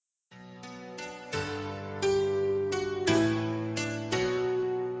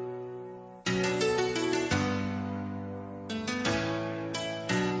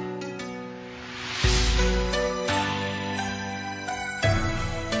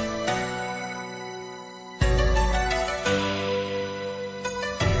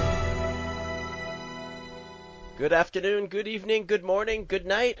Good afternoon, good evening, good morning, good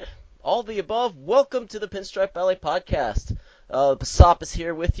night, all the above. Welcome to the Pinstripe Ballet Podcast. Basop is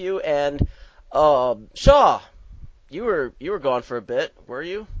here with you, and Shaw, you were gone for a bit, were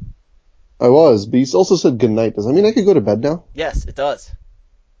you? I was, but you also said good night. Does that mean I could go to bed now? Yes, it does.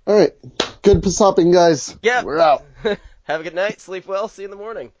 All right. Good pasopping, guys. Yep. We're out. Have a good night, sleep well, see you in the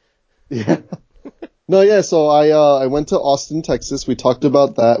morning. Yeah. No, yeah, so I went to Austin, Texas. We talked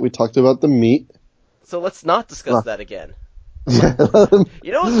about that. We talked about the meet. So let's not discuss that again. Yeah.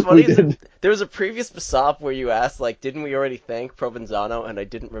 You know what's funny? There was a previous Basop where you asked, like, didn't we already thank Provenzano? And I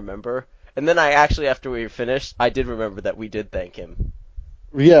didn't remember. And then I actually, after we were finished, I did remember that we did thank him.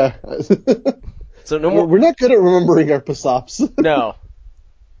 Yeah. So no more. We're not good at remembering our pasops. No.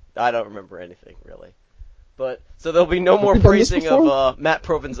 I don't remember anything, really. But so there'll be no more praising of Matt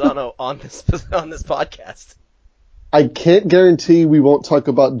Provenzano on this podcast. I can't guarantee we won't talk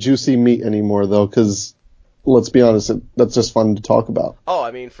about juicy meat anymore, though, because let's be honest, that's just fun to talk about. Oh,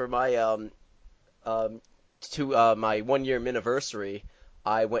 I mean, for my my 1 year anniversary,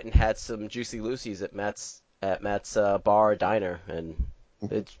 I went and had some Juicy Lucy's at Matt's bar diner, and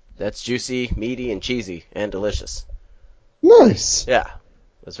that's juicy, meaty, and cheesy, and delicious. Nice. Yeah,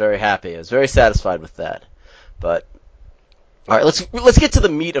 I was very happy. I was very satisfied with that. But all right, let's get to the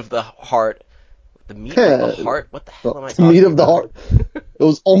meat of the heart. The meat of the heart? What the hell am I talking about? The meat of the heart. It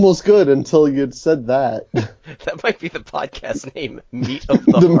was almost good until you'd said that. That might be the podcast name, Meat of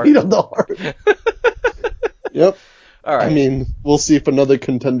the Heart. The meat of the heart. Yep. All right. I mean, we'll see if another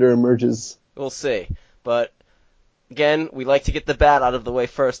contender emerges. We'll see. But, again, we like to get the bad out of the way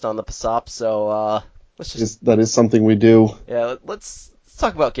first on the PSOP, so let's just... That is something we do. Yeah, let's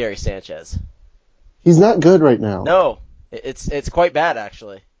talk about Gary Sanchez. He's not good right now. No. It's quite bad,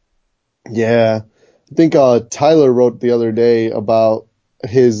 actually. Yeah. I think Tyler wrote the other day about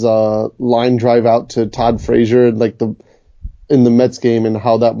his line drive out to Todd Frazier in the Mets game, and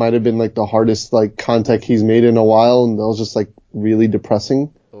how that might have been like the hardest contact he's made in a while, and that was just really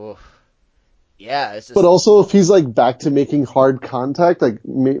depressing. Oof. Yeah, it's just... But also, if he's back to making hard contact, if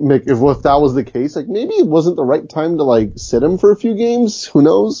that was the case, maybe it wasn't the right time to sit him for a few games. Who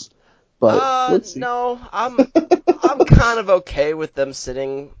knows? But let's see. No, I'm kind of okay with them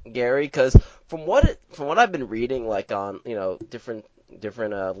sitting Gary, because from what I've been reading, on different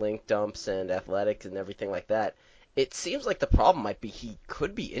link dumps and athletics and everything like that, it seems like the problem might be he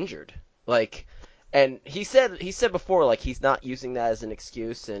could be injured. And he said before he's not using that as an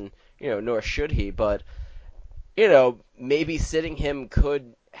excuse, and nor should he, but maybe sitting him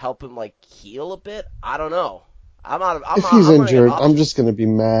could help him heal a bit. I don't know. If he's injured, I'm just gonna be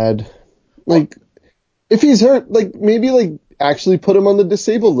mad. If he's hurt, maybe actually put him on the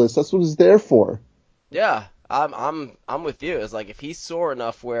disabled list. That's what it's there for. Yeah, I'm with you. It's if he's sore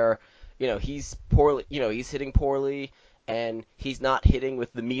enough where he's poorly, he's hitting poorly, and he's not hitting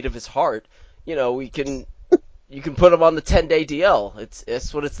with the meat of his heart. You can put him on the 10-day DL.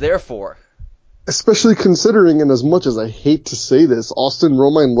 It's what it's there for. Especially considering, and as much as I hate to say this, Austin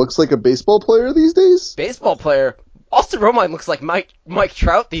Romine looks like a baseball player these days. Baseball player? Austin Romine looks like Mike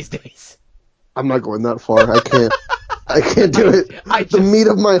Trout these days. I'm not going that far. I can't. I can't do it. The meat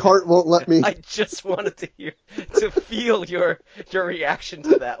of my heart won't let me. I just wanted to feel your reaction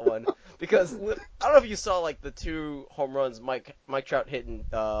to that one, because I don't know if you saw the 2 home runs Mike Trout hit in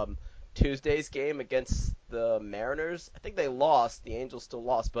Tuesday's game against the Mariners. I think they lost. The Angels still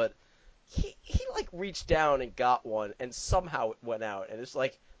lost, but he reached down and got one, and somehow it went out, and it's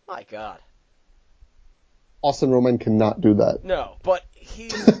my God. Austin Romine cannot do that. No, but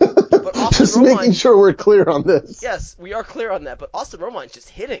Austin just Romine, making sure we're clear on this. Yes, we are clear on that, but Austin Romine's just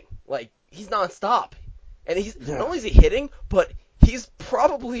hitting. He's nonstop. And not only is he hitting, but he's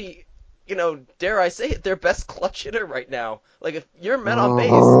probably, dare I say it, their best clutch hitter right now. If you're men on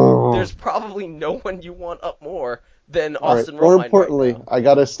base, there's probably no one you want up more than Austin Romine. More importantly, right now. I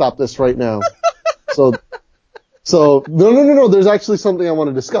gotta stop this right now. So no. There's actually something I want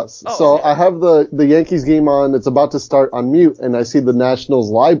to discuss. Okay. I have the Yankees game on. It's about to start on mute, and I see the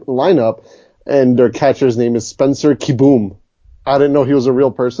Nationals lineup, and their catcher's name is Spencer Kieboom. I didn't know he was a real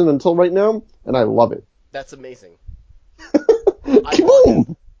person until right now, and I love it. That's amazing.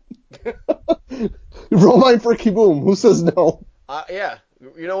 Kieboom! Romine for Kieboom. Who says no? Yeah.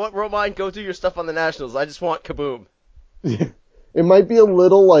 You know what, Romine? Go do your stuff on the Nationals. I just want Kaboom. Yeah. It might be a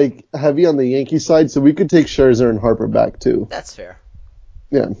little heavy on the Yankee side, so we could take Scherzer and Harper back too. That's fair.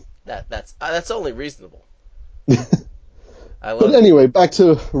 Yeah. That's only reasonable. But anyway, back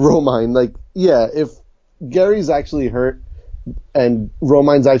to Romine. If Gary's actually hurt and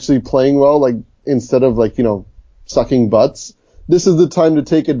Romine's actually playing well, instead of sucking butts, this is the time to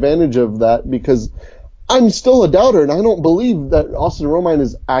take advantage of that, because I'm still a doubter, and I don't believe that Austin Romine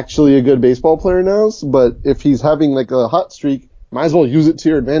is actually a good baseball player now. But if he's having like a hot streak, might as well use it to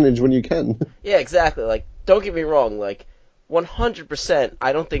your advantage when you can. Yeah, exactly. Like, don't get me wrong. Like, 100%,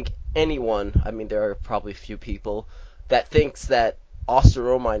 I don't think anyone, I mean, there are probably a few people that thinks that Austin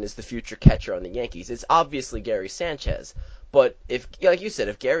Romine is the future catcher on the Yankees. It's obviously Gary Sanchez. But if, like you said,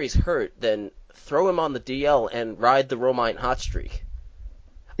 if Gary's hurt, then throw him on the DL and ride the Romine hot streak.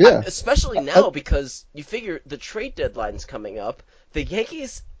 Yeah. Especially now because you figure the trade deadline's coming up. The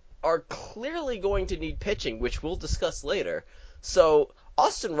Yankees are clearly going to need pitching, which we'll discuss later. So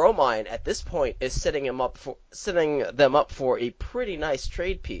Austin Romine at this point is setting them up for a pretty nice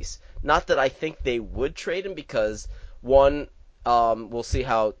trade piece. Not that I think they would trade him because one, we'll see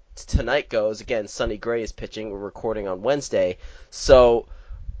how tonight goes. Again, Sonny Gray is pitching. We're recording on Wednesday, so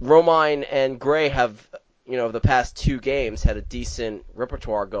Romine and Gray have, the past two games had a decent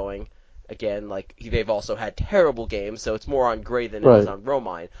repertoire going. Again, like they've also had terrible games, so it's more on Gray than it is Right. on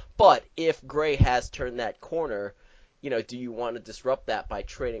Romine. But if Gray has turned that corner, do you want to disrupt that by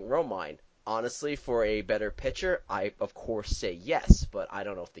trading Romine? Honestly, for a better pitcher, I of course say yes, but I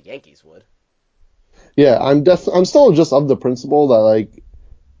don't know if the Yankees would. Yeah, I'm still just of the principle that like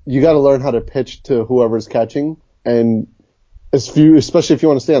you got to learn how to pitch to whoever's catching, and especially if you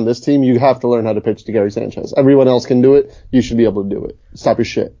want to stay on this team, you have to learn how to pitch to Gary Sanchez. Everyone else can do it. You should be able to do it. Stop your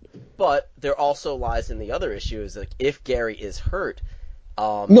shit. But there also lies in the other issue is like if Gary is hurt,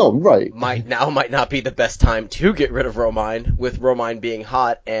 No, right. might not be the best time to get rid of Romine, with Romine being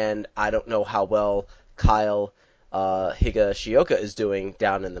hot, and I don't know how well Kyle Higashioka is doing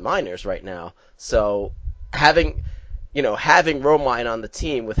down in the minors right now. So having having Romine on the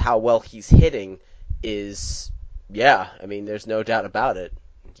team with how well he's hitting is, yeah, I mean there's no doubt about it.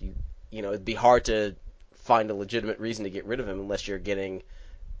 It'd be hard to find a legitimate reason to get rid of him unless you're getting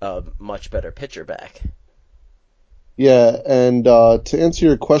a much better pitcher back. Yeah, and to answer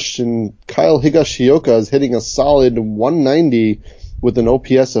your question, Kyle Higashioka is hitting a solid 190 with an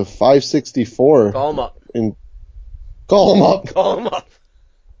OPS of 564. Call him up. And call him up. Call him up.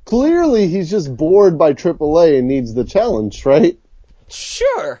 Clearly, he's just bored by AAA and needs the challenge, right?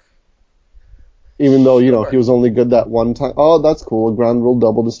 Sure. Even though, Sure. he was only good that one time. Oh, that's cool. A ground rule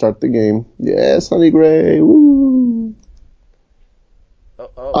double to start the game. Yes, Sonny Gray. Woo.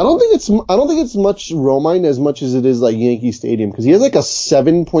 Oh. I don't think it's much Romine as much as it is like Yankee Stadium, because he has like a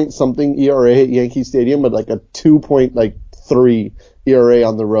 7 point something ERA at Yankee Stadium, but like a 2.3 ERA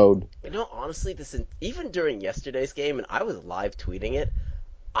on the road. Honestly, even during yesterday's game, and I was live tweeting it,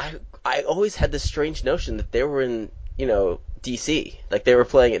 I always had this strange notion that they were in, DC. Like they were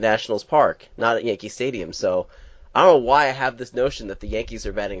playing at Nationals Park, not at Yankee Stadium. So I don't know why I have this notion that the Yankees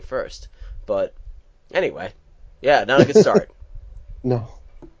are batting first. But anyway, yeah, not a good start. No,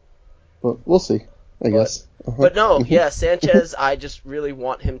 but we'll see. I guess. But no, yeah, Sanchez, I just really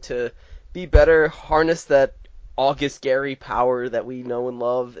want him to be better, harness that August Gary power that we know and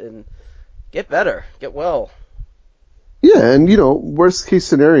love, and get better, get well. Yeah, and worst case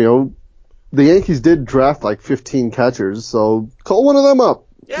scenario, the Yankees did draft like 15 catchers, so call one of them up.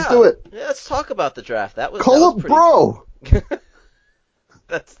 Yeah, Just do it. yeah, let's talk about the draft. Call up pretty... bro.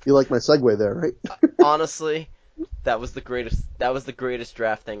 That's You like my segue there, right? honestly, that was the greatest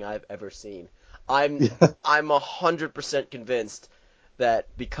draft thing I've ever seen. I'm 100% convinced that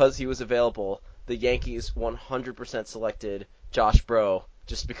because he was available, the Yankees 100% selected Josh Bro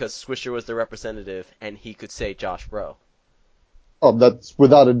just because Swisher was the representative and he could say Josh Bro. Oh, that's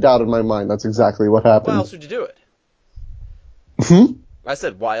without a doubt in my mind. That's exactly what happened. Why else would you do it? Hmm? I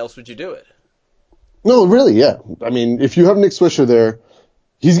said, why else would you do it? No, really, yeah. I mean, if you have Nick Swisher there,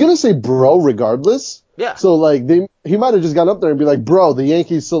 he's gonna say bro regardless. Yeah. So like he might have just gone up there and be like, bro, the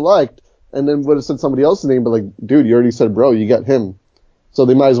Yankees select, and then would have said somebody else's name, but like, dude, you already said bro, you got him. So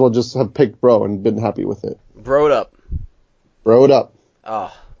they might as well just have picked bro and been happy with it. Bro it up. Bro it up.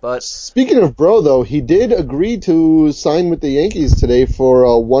 Oh, but Speaking of bro, though, he did agree to sign with the Yankees today for a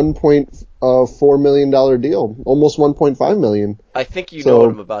 $1.4 million deal, almost $1.5 million. I think you know what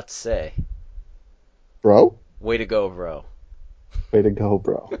I'm about to say. Bro? Way to go, bro. Way to go,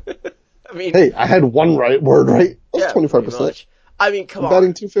 bro. I mean, hey, I had one word right. That's 25%. I mean, come I'm on.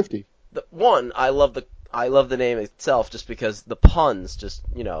 batting 250. I love the name itself just because the puns just,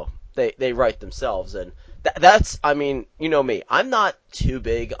 they write themselves, and that's, I mean, you know me. I'm not too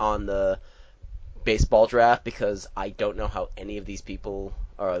big on the baseball draft because I don't know how any of these people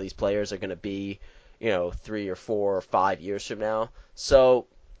or these players are going to be, 3 or 4 or 5 years from now. So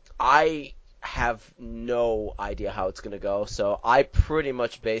I have no idea how it's going to go. So I pretty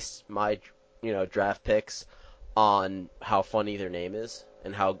much base my, draft picks on how funny their name is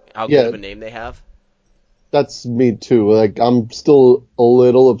and how good of a name they have. That's me too. Like, I'm still a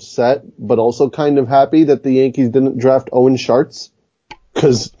little upset, but also kind of happy that the Yankees didn't draft Owen Sharts,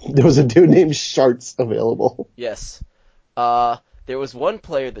 because there was a dude named Sharts available. Yes. There was one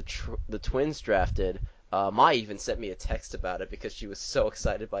player the Twins drafted. Mai even sent me a text about it because she was so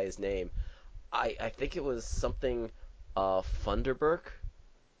excited by his name. I think it was something Funderburk,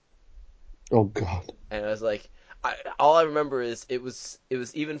 Oh God. and I was like, all I remember is it was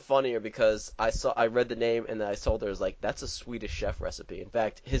even funnier because I read the name and then I told her, I was like, that's a Swedish chef recipe. In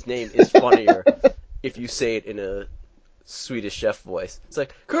fact, his name is funnier if you say it in a Swedish chef voice. It's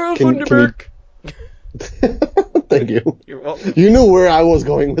like Carl Can you? Funderburk. Thank you. You're welcome. You knew where I was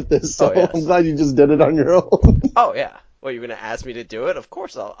going with this, so Oh yes. I'm glad you just did it on your own. Oh yeah. Well, you're gonna ask me to do it? Of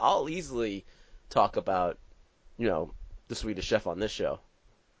course, I'll easily talk about the Swedish Chef on this show.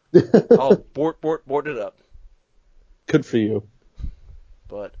 I'll board it up. Good for you.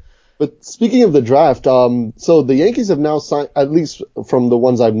 But But speaking of the draft, so the Yankees have now signed, at least from the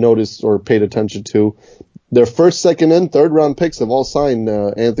ones I've noticed or paid attention to, their first, second, and third round picks have all signed.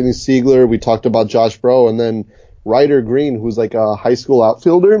 Anthony Siegler, we talked about Josh Bro, and then Ryder Green, who's like a high school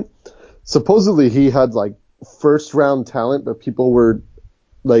outfielder. Supposedly he had like first round talent, but people were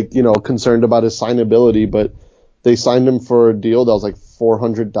like, concerned about his signability, but they signed him for a deal that was like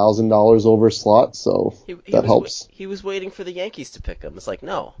 $400,000 over slot, so that helps. he was waiting for the Yankees to pick him. It's like,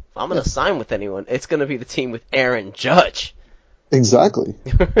 no, if I'm gonna sign with anyone, it's gonna be the team with Aaron Judge. Exactly.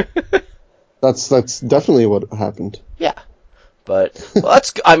 That's definitely what happened. Yeah, but well,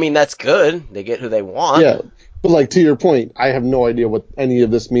 that's good. They get who they want. Yeah, but like to your point, I have no idea what any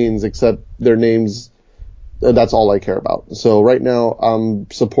of this means except their names. That's all I care about. So right now, I'm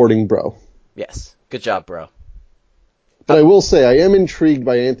supporting Bro. Yes, good job, bro. But I will say I am intrigued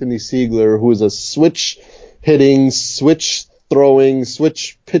by Anthony Siegler, who is a switch hitting, switch throwing,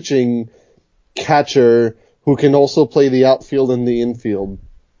 switch pitching catcher who can also play the outfield and the infield.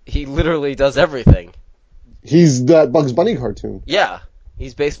 He literally does everything. He's that Bugs Bunny cartoon. Yeah,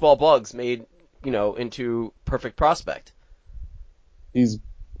 he's baseball Bugs made into perfect prospect. He's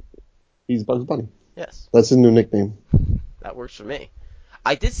Bugs Bunny. Yes, That's his new nickname. that works for me.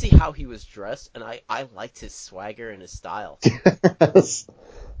 I did see how he was dressed, and I liked his swagger and his style. Yes.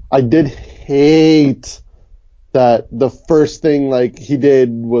 I did hate that the first thing like he did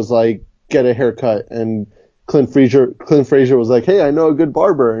was like get a haircut, and Clint Frazier was like, "Hey, I know a good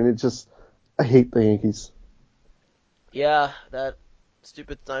barber," and I hate the Yankees. Yeah, that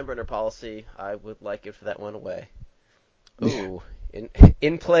stupid Steinbrenner policy, I would like it if that went away. Ooh,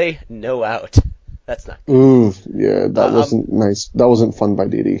 in play, no out. That's not good. Ooh, yeah, that Uh, wasn't nice. That wasn't fun by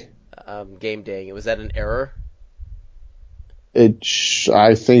Didi. Game daying. Was that an error?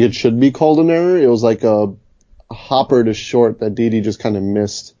 I think it should be called an error. It was like a hopper to short that Didi just kind of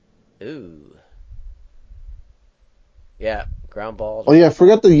missed. Ooh. Yeah, ground ball. Oh yeah, I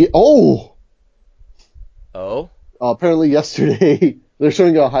forgot oh. Oh? Apparently yesterday they're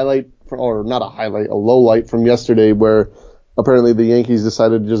showing a highlight, or not a highlight, a low light from yesterday where apparently the Yankees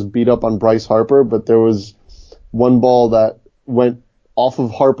decided to just beat up on Bryce Harper, but there was one ball that went off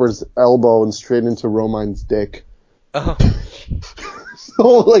of Harper's elbow and straight into Romine's dick. Oh.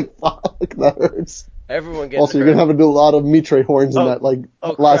 So like, fuck, that hurts. Everyone gets Also, hurt. you're gonna have to do a lot of Mitre horns in that last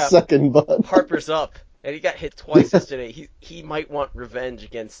crap. second, but Harper's up. And he got hit twice yesterday. He might want revenge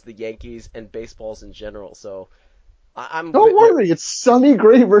against the Yankees and baseballs in general, so I'm don't worry, it's Sonny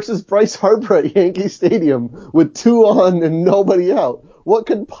Gray versus Bryce Harper at Yankee Stadium with 2 on and nobody out. What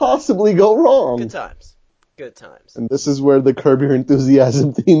could possibly go wrong? Good times. Good times. And this is where the Curb Your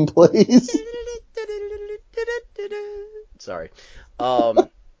Enthusiasm theme plays. Sorry.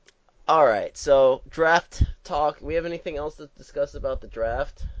 Alright, so draft talk. We have anything else to discuss about the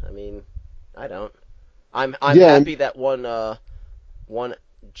draft? I mean, I don't. I'm happy that one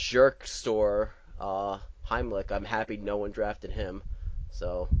jerk store, Heimlich, I'm happy no one drafted him.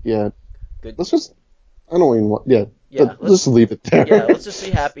 So Yeah. good. Let's just, I don't even want, yeah. Let's leave it there. Yeah, let's just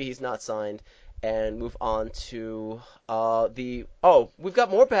be happy he's not signed and move on to we've got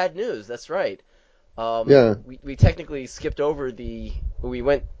more bad news. That's right. Yeah. We technically skipped over we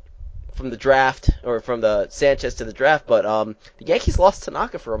went from the draft or from the Sanchez to the draft, but the Yankees lost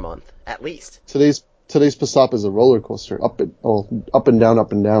Tanaka for a month at least. Today's Passat is a roller coaster, up and down,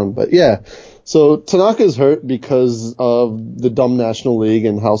 up and down. But yeah, so Tanaka's hurt because of the dumb National League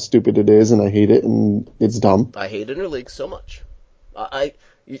and how stupid it is, and I hate it, and it's dumb. I hate interleague so much. I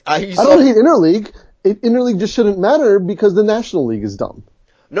don't hate interleague. Interleague just shouldn't matter because the National League is dumb.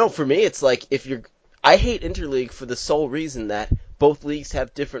 No, for me, it's like I hate interleague for the sole reason that both leagues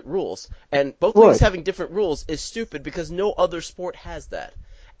have different rules, and both leagues having different rules is stupid because no other sport has that.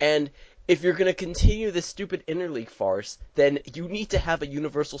 And if you're going to continue this stupid interleague farce, then you need to have a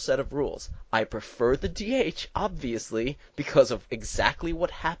universal set of rules. I prefer the DH, obviously, because of exactly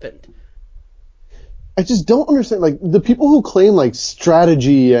what happened. I just don't understand, like, the people who claim, like,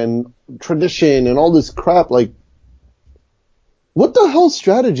 strategy and tradition and all this crap, like, what the hell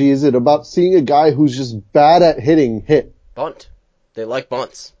strategy is it about seeing a guy who's just bad at hitting hit? Bunt. They like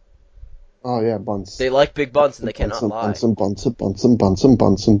bunts. Oh, yeah, bunts. They like big bunts, and they cannot lie. Bunts and bunts and bunts and bunts and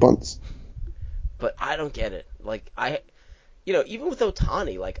bunts and bunts. But I don't get it. Like, even with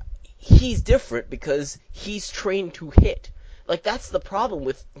Ohtani, like, he's different because he's trained to hit. Like, that's the problem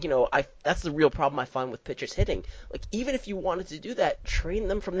with, that's the real problem I find with pitchers hitting. Like, even if you wanted to do that, train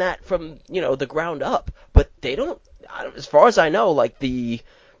them from the ground up. But they don't, as far as I know, like, the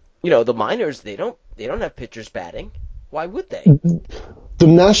minors, they don't have pitchers batting. Why would they? The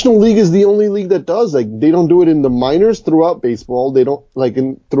National League is the only league that does. Like, they don't do it in the minors throughout baseball. They don't, like,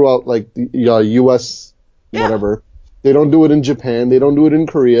 throughout, like, the U.S. whatever. They don't do it in Japan. They don't do it in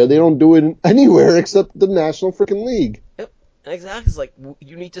Korea. They don't do it anywhere except the National freaking League. Yep. Exactly. It's like,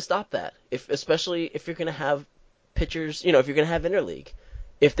 you need to stop that. Especially if you're going to have pitchers, if you're going to have interleague.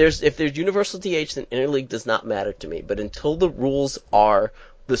 If there's universal DH, then interleague does not matter to me. But until the rules are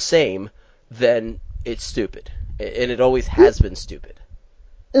the same, then it's stupid. And it always has been stupid.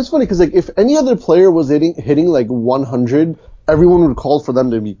 It's funny because, like, if any other player was hitting like 100, everyone would call for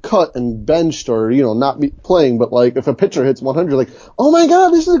them to be cut and benched or, not be playing. But, like, if a pitcher hits 100, like, oh my God,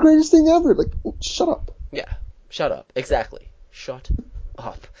 this is the greatest thing ever. Like, shut up. Yeah, shut up. Exactly. Shut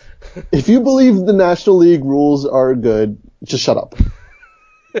up. If you believe the National League rules are good, just shut up.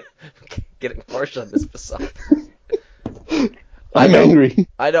 Getting harsh on this Passat. I'm angry.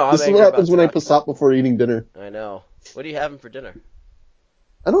 I know. This is what happens when I Passat before eating dinner. I know. What are you having for dinner?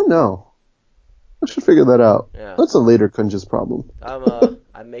 I don't know. I should figure that out. Yeah. That's a later Kunja's problem.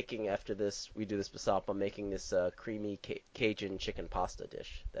 I'm making, after this, we do this Passat, I'm making this creamy Cajun chicken pasta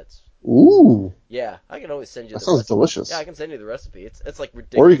dish. That's... Ooh. Yeah, I can always send you that sounds recipe. delicious. Yeah, I can send you the recipe. It's like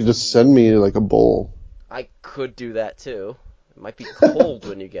ridiculous. Or you could just send me, like, a bowl. I could do that, too. It might be cold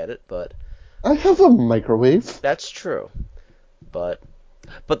when you get it, but... I have a microwave. That's true. But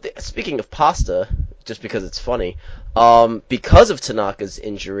speaking of pasta, just because it's funny, because of Tanaka's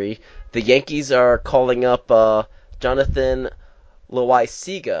injury, the Yankees are calling up Jonathan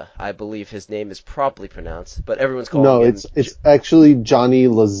Loaisiga, I believe his name is properly pronounced, but everyone's calling him... No, it's actually Johnny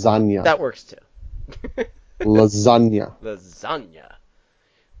Lasagna. That works too. Lasagna. Lasagna.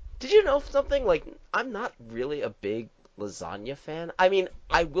 Did you know something? Like, I'm not really a big lasagna fan. I mean,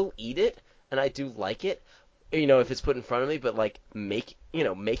 I will eat it, and I do like it, if it's put in front of me, but, like, making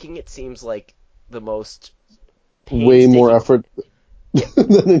it seems like the most way more effort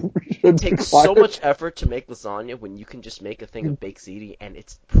than it takes so much effort to make lasagna when you can just make a thing of baked ziti, and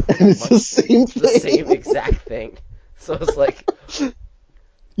it's pretty much the same thing. The same exact thing. So it's like...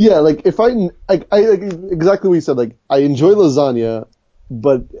 Yeah, like, if I exactly what you said, like, I enjoy lasagna,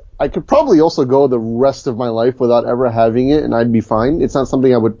 but I could probably also go the rest of my life without ever having it, and I'd be fine. It's not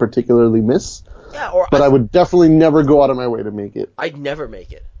something I would particularly miss. Yeah, but I would definitely never go out of my way to make it. I'd never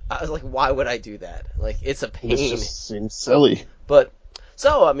make it. I was like, why would I do that? Like, it's a pain. It just seems silly. But,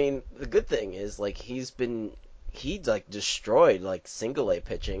 so, I mean, the good thing is, like, he's destroyed, like, single A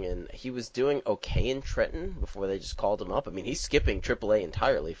pitching, and he was doing okay in Trenton before they just called him up. I mean, he's skipping AAA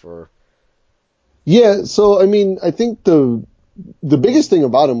entirely for... Yeah, so, I mean, I think the biggest thing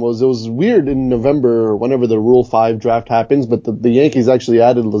about him was it was weird in November or whenever the Rule 5 draft happens, but the Yankees actually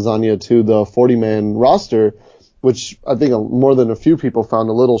added Lasagna to the 40-man roster, which I think more than a few people found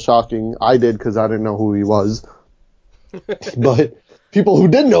a little shocking. I did because I didn't know who he was. But people who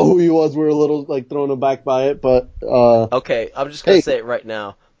did know who he was were a little, like, thrown aback by it. But okay, I'm just going to say it right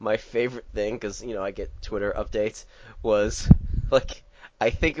now. My favorite thing, because, I get Twitter updates, was, like,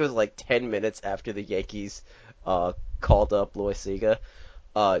 I think it was like 10 minutes after the Yankees called up Loaisiga,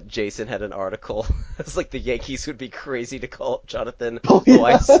 Jason had an article. It's like the Yankees would be crazy to call up Jonathan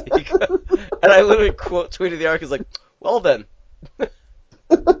Loaisiga. And I literally quote tweeted the article, like, well then.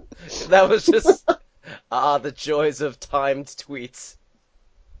 That was just, the joys of timed tweets.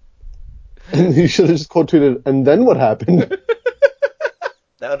 And you should have just quote tweeted, and then what happened?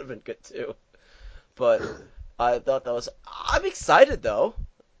 That would have been good too. But I thought I'm excited though.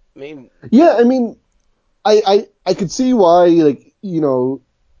 I mean... Yeah, I mean... I could see why, like, he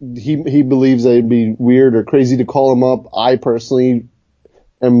believes that it'd be weird or crazy to call him up. I personally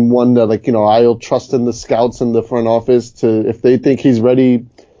am one that, like, I'll trust in the scouts in the front office to, if they think he's ready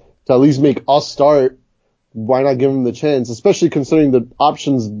to at least make us start, why not give him the chance, especially considering the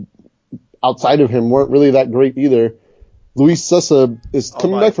options outside of him weren't really that great either. Luis Sessa is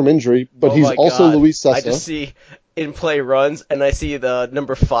coming back from injury, but he's my also God. Luis Sessa. I just see in play runs, and I see the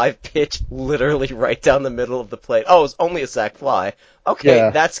number 5 pitch literally right down the middle of the plate. Oh, it's only a sac fly. Okay,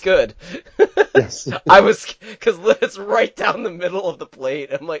 Yeah. that's good. Yes. Because it's right down the middle of the plate.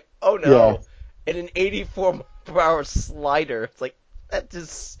 I'm like, oh no. Yeah. And an 84-mile-per-hour slider. It's like, that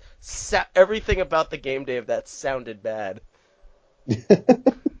just, everything about the game day of that sounded bad.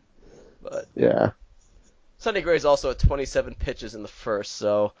 But Yeah. Sonny Gray's also at 27 pitches in the first,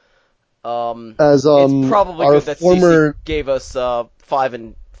 so As it's probably our good that former CC gave us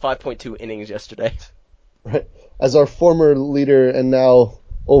 5.2 innings yesterday. right, as our former leader and now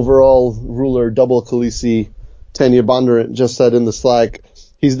overall ruler, Double Khaleesi, Tanya Bondurant just said in the Slack,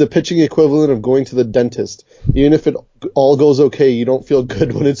 he's the pitching equivalent of going to the dentist. Even if it all goes okay, you don't feel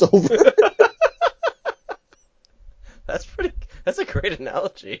good when it's over. That's a great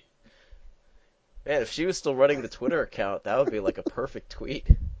analogy. Man, if she was still running the Twitter account, that would be like a perfect tweet.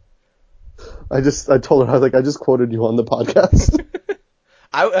 I told her, I just quoted you on the podcast.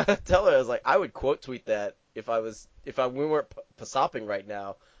 I tell her, I was like, I would quote tweet that if we weren't pasopping right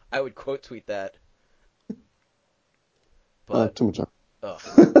now. I would quote tweet that. But Too much.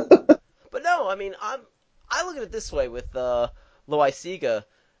 but no, I mean, I look at it this way with Loaiziga.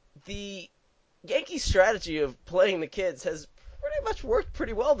 The Yankees' strategy of playing the kids has pretty much worked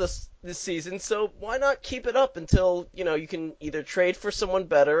pretty well this season. So why not keep it up until you can either trade for someone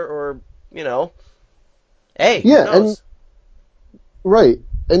better or hey, Yeah, who knows? and right.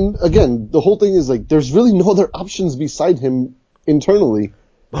 And again, the whole thing is like there's really no other options beside him internally.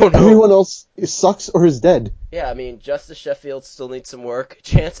 Oh no. Everyone else sucks or is dead. Yeah, I mean, Justice Sheffield still needs some work.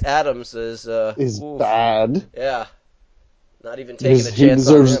 Chance Adams is oof. Bad. Yeah, not even taking a chance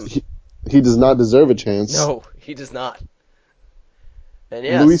on him. He does not deserve a chance. No, he does not. And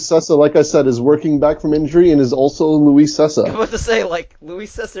yes, Luis Sessa, like I said, is working back from injury and is also Luis Sessa. I'm about to say, like,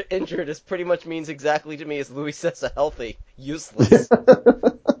 Luis Sessa injured is pretty much means exactly to me as Luis Sessa healthy. Useless.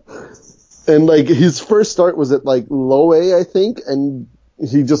 And, like, his first start was at, like, low A, I think, and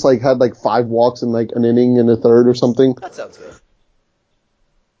he just, like, had, like, 5 walks in, like, an inning and a third or something. That sounds good.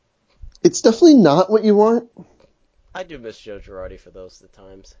 It's definitely not what you want. I do miss Joe Girardi for those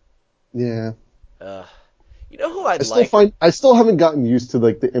times. Yeah. You know who I'd like? I still haven't gotten used to,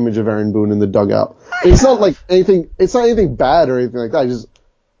 like, the image of Aaron Boone in the dugout. It's not anything bad or anything like that.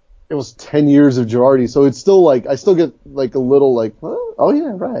 It was 10 years of Girardi, so it's still, like, I still get, like, a little, like, oh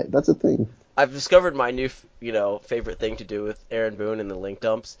yeah, right, that's a thing. I've discovered my new, favorite thing to do with Aaron Boone in the link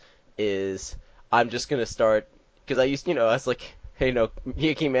dumps is I'm just going to start, because I used, I was like, hey,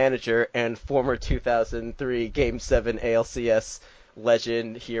 Yankee manager and former 2003 Game 7 ALCS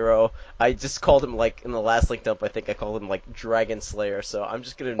legend, hero. I just called him, like, in the last link dump, I think I called him, like, Dragon Slayer, so I'm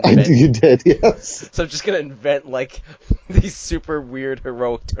just going to invent... You did, yes. So I'm just going to invent, like, these super weird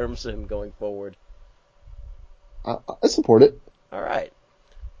heroic terms for him going forward. I support it. All right.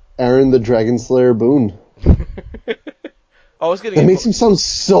 Aaron the Dragon Slayer Boone. That makes him sound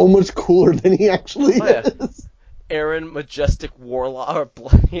so much cooler than he actually is. Aaron, Majestic Warlock,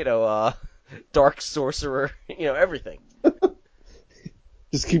 or, Dark Sorcerer, everything.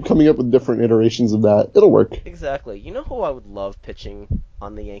 Just keep coming up with different iterations of that. It'll work. Exactly. You know who I would love pitching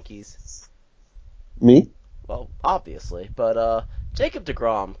on the Yankees? Me? Well, obviously, but Jacob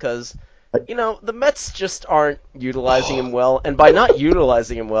deGrom, because the Mets just aren't utilizing him well, and by not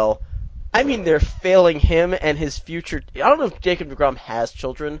utilizing him well, I mean they're failing him and his future. I don't know if Jacob deGrom has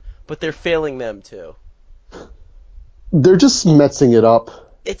children, but they're failing them too. They're just messing it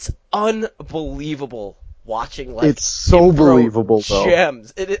up. It's unbelievable watching it's so believable though.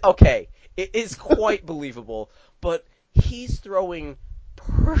 Gems. It is quite believable, but he's throwing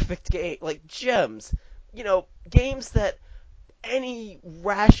perfect gems. Games that any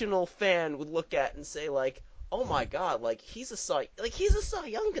rational fan would look at and say like, "Oh my god, he's a Cy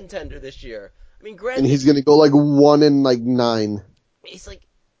Young contender this year." I mean, granted, and he's gonna go 1-9. He's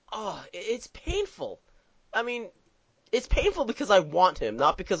it's painful. I mean, it's painful because I want him,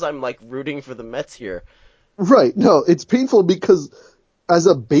 not because I'm rooting for the Mets here. Right. No, it's painful because as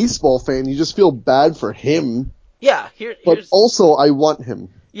a baseball fan, you just feel bad for him. Yeah. But also, I want him.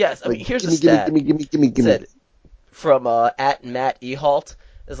 Yes. I mean, here's the stat. Give me. From at Matt Ehalt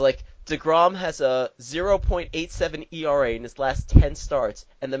is DeGrom has a 0.87 ERA in his last 10 starts,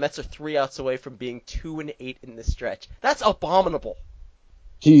 and the Mets are 3 outs away from being 2-8 in this stretch. That's abominable.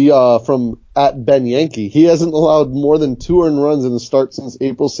 He, from at Ben Yankee, he hasn't allowed more than 2 earned runs in the start since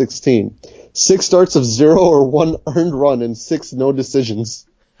April 16. 6 starts of 0 or 1 earned run and 6 no decisions.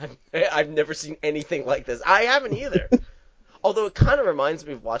 I've never seen anything like this. I haven't either. Although it kind of reminds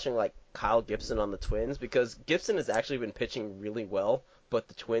me of watching like Kyle Gibson on the Twins because Gibson has actually been pitching really well, but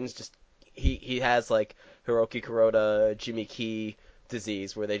the Twins just he has like Hiroki Kuroda, Jimmy Key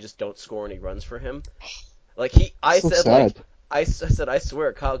disease where they just don't score any runs for him. Like I So said like sad. I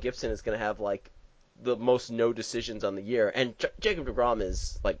swear Kyle Gibson is gonna have like the most no decisions on the year, and Jacob Degrom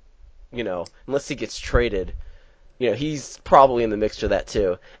is like unless he gets traded, he's probably in the mix for that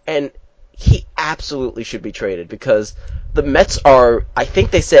too. And he absolutely should be traded because the Mets are, I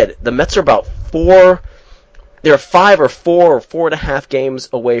think they said, the Mets are about they're 4.5 games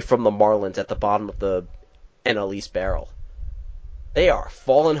away from the Marlins at the bottom of the NL East barrel. They are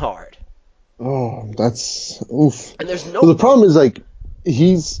falling hard. Oh, that's oof. And there's But the no, problem is like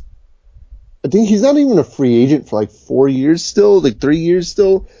he's I think he's not even a free agent for like 4 years still, like 3 years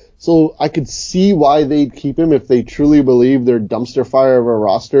still. So I could see why they'd keep him if they truly believe their dumpster fire of a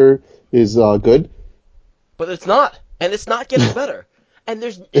roster is good. but it's not. And it's not getting better. And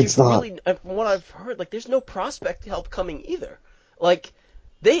It's you've not. really, from what I've heard, like, there's no prospect help coming either. Like,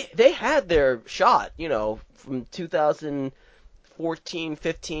 they had their shot, from 2014,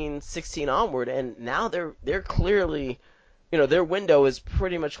 15, 16 onward, and now they're clearly, their window is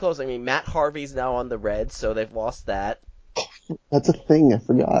pretty much closed. I mean, Matt Harvey's now on the Reds, so they've lost that. That's a thing. I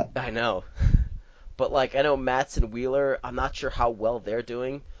forgot. I know. But, like, I know Matz and Wheeler, I'm not sure how well they're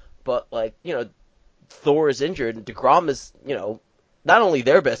doing, but, like, Thor is injured, and DeGrom is, not only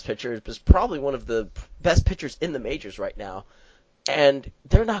their best pitcher, but is probably one of the best pitchers in the majors right now. And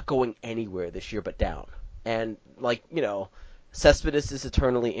they're not going anywhere this year but down. And, like, Cespedes is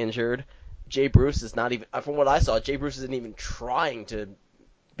eternally injured. Jay Bruce is not even, from what I saw, Jay Bruce isn't even trying to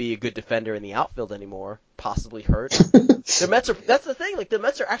be a good defender in the outfield anymore, possibly hurt. That's the thing, like, the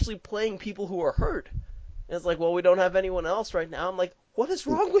Mets are actually playing people who are hurt. And it's like, well, we don't have anyone else right now. I'm like, what is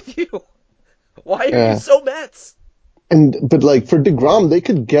wrong with you? Why are you Yeah. so Mets? But like for DeGrom, they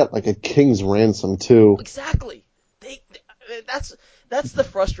could get like a king's ransom too. Exactly. They that's the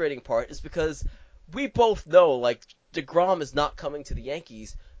frustrating part is because we both know like DeGrom is not coming to the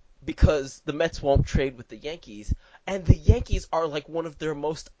Yankees because the Mets won't trade with the Yankees, and the Yankees are like one of their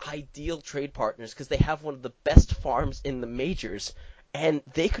most ideal trade partners because they have one of the best farms in the majors, and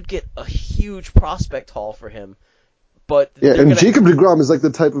they could get a huge prospect haul for him. But Yeah, they're and gonna Jacob DeGrom is like the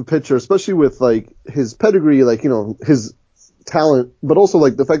type of pitcher, especially with like his pedigree, like his talent, but also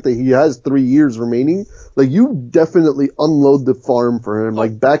like the fact that he has 3 years remaining. Like you definitely unload the farm for him,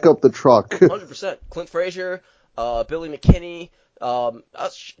 like back up the truck. 100%. Clint Frazier, Billy McKinney,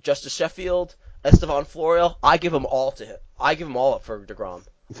 Justice Sheffield, Estevan Florial. I give them all to him. I give them all up for Degrom.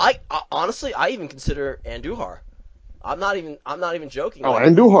 I honestly, I even consider Andujar. I'm not even joking. Oh, Like,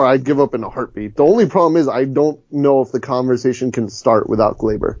 Andujar, I'd give up in a heartbeat. The only problem is I don't know if the conversation can start without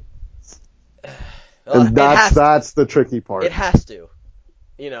Glaber, and that's the tricky part. it has to.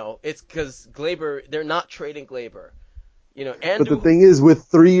 It's because Glaber. They're not trading Glaber. But the Andujar. thing is, with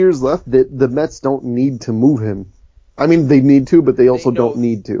 3 years left, the Mets don't need to move him. I mean, they need to, but they also don't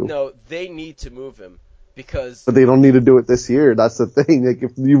need to. No, they need to move him because But they don't need to do it this year. That's the thing. Like,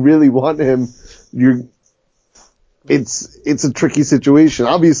 if you really want him, it's a tricky situation.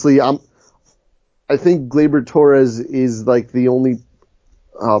 Obviously, I think Gleyber Torres is like the only,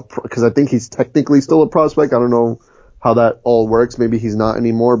 because I think he's technically still a prospect. I don't know how that all works. Maybe he's not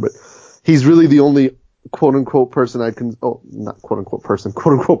anymore, but he's really the only quote unquote person not quote unquote person,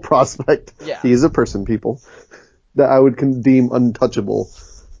 quote unquote prospect. Yeah. He is a person, people, that I would deem untouchable.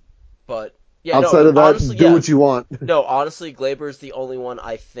 But yeah, Outside of that, honestly, do yeah. what you want. No, honestly, Glaber's the only one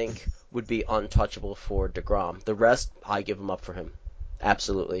I think would be untouchable for DeGrom. The rest, I give him up for him.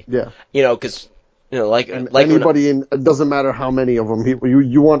 Absolutely. Yeah. Because like Anybody it doesn't matter how many of them.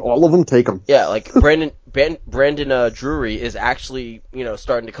 You want all of them, take them. Yeah, like Brandon Drury is actually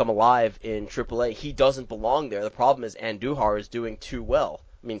starting to come alive in AAA. He doesn't belong there. The problem is Andujar is doing too well.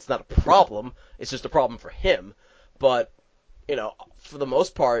 I mean, it's not a problem. It's just a problem for him. But for the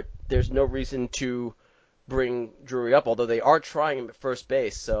most part, there's no reason to bring Drury up. Although they are trying him at first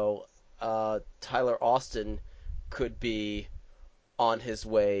base, so Tyler Austin could be on his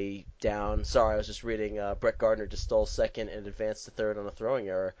way down. Sorry, I was just reading Brett Gardner just stole second and advanced to third on a throwing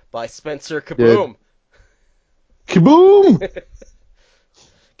error by Spencer Kaboom. Yeah. Kaboom!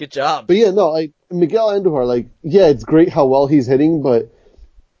 Good job. But yeah, no, like Miguel Andujar, like, yeah, it's great how well he's hitting, but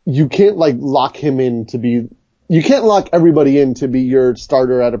you can't like lock him in to be. You can't lock everybody in to be your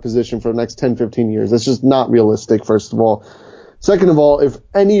starter at a position for the next 10, 15 years. That's just not realistic, first of all. Second of all, if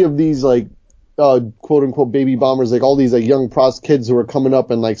any of these like quote unquote baby bombers, like all these like young kids who are coming up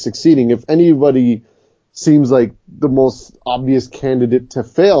and like succeeding, if anybody seems like the most obvious candidate to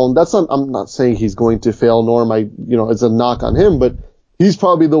fail. And I'm not saying he's going to fail, nor am I, it's a knock on him, but he's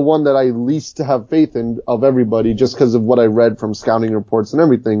probably the one that I least have faith in of everybody just because of what I read from scouting reports and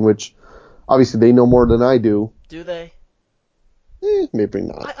everything, which obviously they know more than I do. Do they? Maybe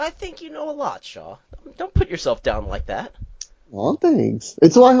not. I think you know a lot, Shaw. Don't put yourself down like that. Well, thanks.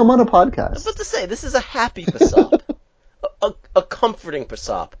 It's why I'm on a podcast. I was about to say, this is a happy Passop. a comforting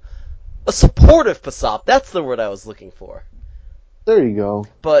Passop. A supportive Passop. That's the word I was looking for. There you go.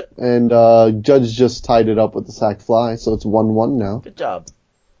 And Judge just tied it up with the sack fly, so it's 1-1 now. Good job.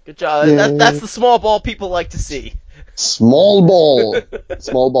 Good job. That's the small ball people like to see. Small ball.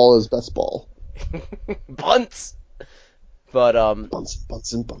 Small ball is best ball. Bunts. But bunts.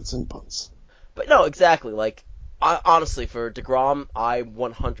 But no, exactly. Like, honestly, for DeGrom, I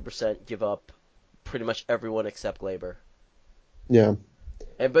 100% give up pretty much everyone except Gleyber. Yeah.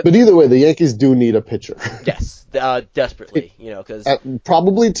 But either way, the Yankees do need a pitcher. Yes, desperately. Because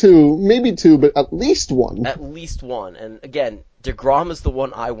probably two, maybe two, but at least one. At least one. And again, DeGrom is the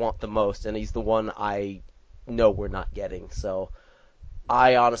one I want the most, and he's the one I know we're not getting. So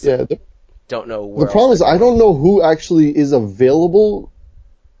I honestly don't know where. The problem is I don't know who actually is available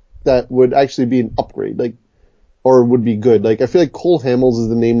that would actually be an upgrade, or would be good. I feel like Cole Hamels is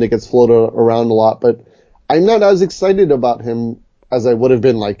the name that gets floated around a lot, but I'm not as excited about him as I would have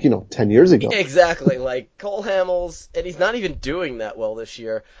been 10 years ago. Exactly. Cole Hamels, and he's not even doing that well this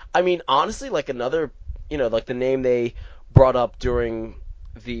year. I mean, honestly, another, the name they brought up during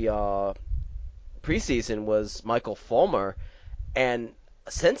the preseason was Michael Fulmer, and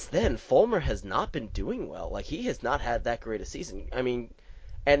since then, Fulmer has not been doing well. He has not had that great a season. I mean,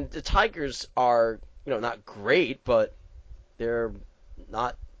 and the Tigers are, not great, but they're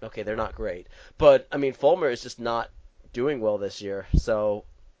not, okay, they're not great. But, I mean, Fulmer is just not doing well this year. So,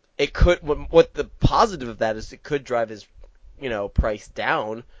 it could, what the positive of that is it could drive his, price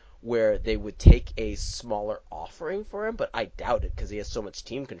down where they would take a smaller offering for him, but I doubt it because he has so much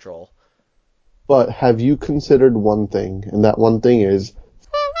team control. But have you considered one thing, and that one thing is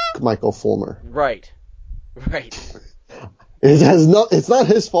Michael Fulmer. Right. It's not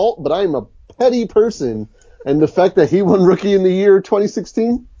his fault, but I'm a petty person, and the fact that he won Rookie in the Year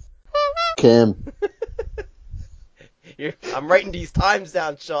 2016, Cam. I'm writing these times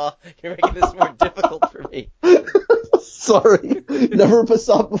down, Shaw. You're making this more difficult for me. Sorry. Never piss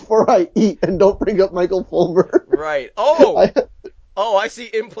off before I eat, and don't bring up Michael Fulmer. Right. Oh, I see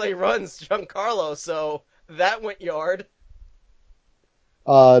in-play runs, Giancarlo, so that went yard.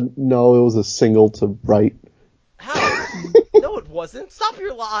 No, it was a single to right. How? No, it wasn't. Stop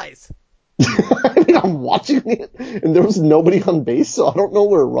your lies. I mean, I'm watching it, and there was nobody on base, so I don't know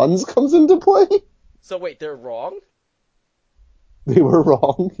where runs comes into play. So wait, they're wrong? They were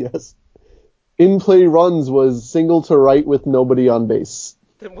wrong, yes. In-play runs was single to right with nobody on base.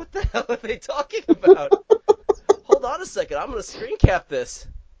 Then what the hell are they talking about? Hold on a second, I'm going to screen cap this.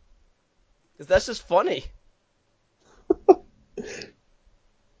 Because that's just funny.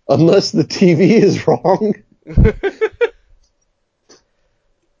 Unless the TV is wrong.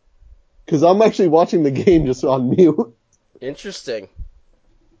 Because I'm actually watching the game just on mute. Interesting.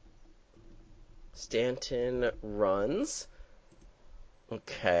 Stanton runs.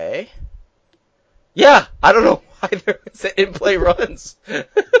 Okay. Yeah, I don't know why there was an in-play runs. And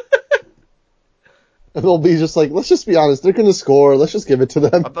they'll be just let's just be honest, they're going to score, let's just give it to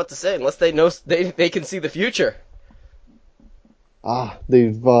them. I'm about to say, unless they know they can see the future.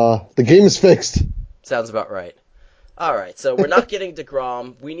 The game is fixed. Sounds about right. All right, so we're not getting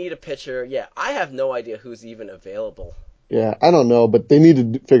DeGrom. We need a pitcher. Yeah, I have no idea who's even available. Yeah, I don't know, but they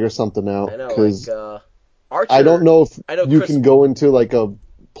need to figure something out. I know, Archer. I don't know if you can go into a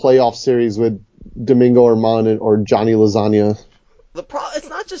playoff series with Domingo Germán or Johnny Lasagna. It's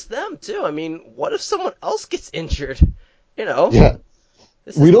not just them too. I mean, what if someone else gets injured? Yeah.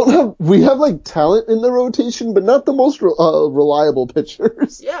 We have talent in the rotation, but not the most reliable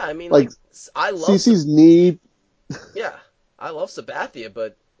pitchers. Yeah, I mean, I love CC's need. Yeah, I love Sabathia,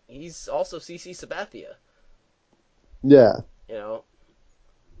 but he's also CC Sabathia. Yeah.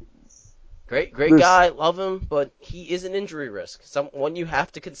 Great guy, love him, but he is an injury risk, someone you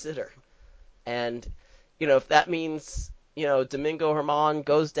have to consider. And if that means Domingo Germán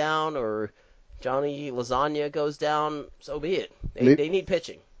goes down or Johnny Lasagna goes down, so be it. They need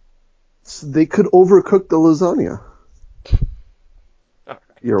pitching. They could overcook the lasagna. All right.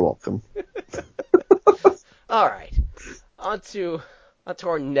 You're welcome. All right. On to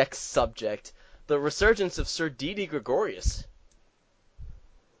our next subject, the resurgence of Sir Didi Gregorius.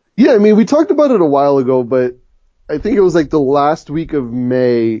 Yeah, I mean, we talked about it a while ago, but I think it was the last week of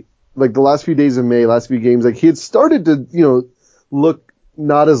May like the last few days of May, last few games, like he had started to, look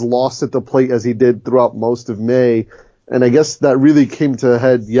not as lost at the plate as he did throughout most of May. And I guess that really came to a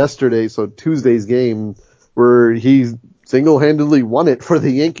head yesterday, so Tuesday's game, where he single-handedly won it for the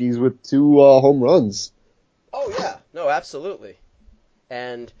Yankees with 2 home runs. Oh yeah, no, absolutely.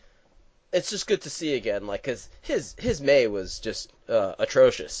 And it's just good to see again, like, cause his May was just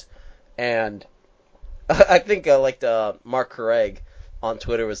atrocious, and I think like Mark Craig on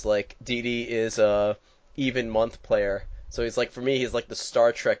Twitter was like, Didi is a even month player. So he's like, for me, he's like the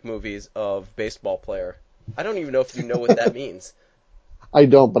Star Trek movies of baseball player. I don't even know if you know what that means. I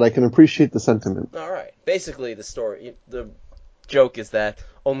don't, but I can appreciate the sentiment. All right. Basically, the joke is that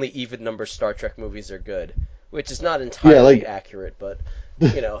only even number Star Trek movies are good, which is not Yeah, entirely accurate, but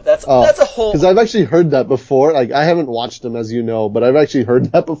that's a whole. Because I've actually heard that before. Like, I haven't watched them, as you know, but I've actually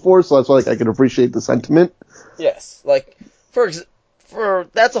heard that before, so that's why, like, I can appreciate the sentiment. Yes, like for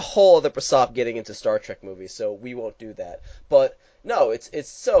that's a whole other Prasop getting into Star Trek movies, so we won't do that. But no, it's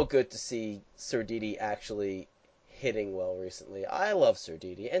so good to see Sir Didi actually hitting well recently. I love Sir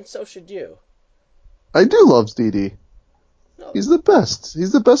Didi, and so should you. I do love Didi. No, He's the best.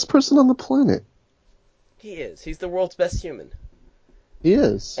 He's the best person on the planet. he is. He's the world's best human. He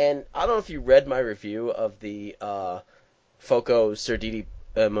is. And I don't know if you read my review of the Foco Sir Didi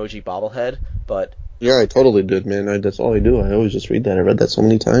emoji bobblehead, but Yeah, I totally did, man. That's all I do. I always just read that. I read that so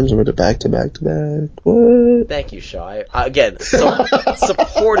many times. I read it back to back to back. What? thank you, Shaw. Again,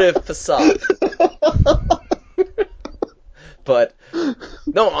 supportive facade. But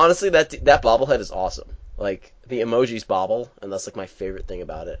no, honestly, that bobblehead is awesome. Like the emojis bobble, and that's like my favorite thing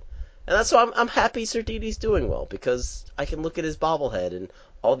about it. And that's why I'm happy Sir Didi's doing well, because I can look at his bobblehead and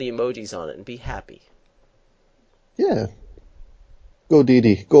all the emojis on it and be happy. Yeah. Go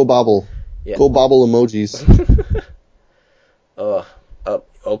Didi. Go Bobble. Yeah. Go Bobble emojis.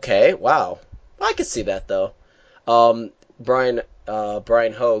 Okay, wow. I could see that though. Brian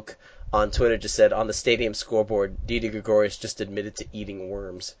Hoke on Twitter just said on the stadium scoreboard, Didi Gregorius just admitted to eating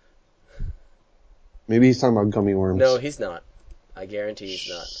worms. Maybe he's talking about gummy worms. No, he's not. I guarantee he's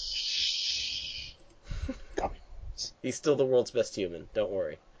not. Gummy worms. He's still the world's best human. Don't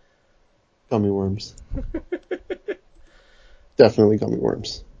worry. Gummy worms. Definitely gummy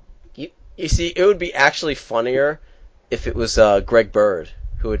worms. You see, it would be actually funnier if it was Greg Bird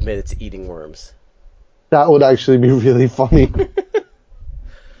who admitted to eating worms. That would actually be really funny.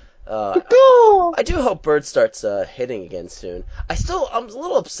 I do hope Bird starts hitting again soon. I'm a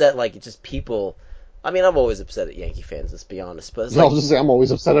little upset, like, just people. I mean, I'm always upset at Yankee fans, let's be honest. But it's I'll like, just say I'm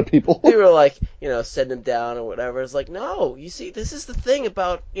always upset at people. they were like, setting him down or whatever. It's like, no, you see, this is the thing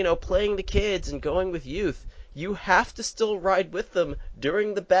about, playing the kids and going with youth. You have to still ride with them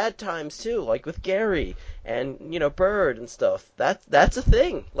during the bad times too, like with Gary and, Bird and stuff. That's a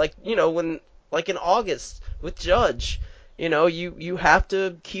thing. Like, when, like in August with Judge, you have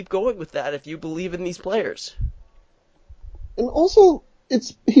to keep going with that if you believe in these players. And also,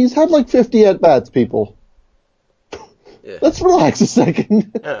 he's had like 50 at-bats, people. Yeah. Let's relax a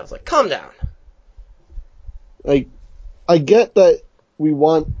second. And I was like, calm down. Like, I get that we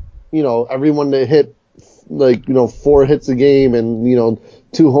want, everyone to hit, 4 hits a game and,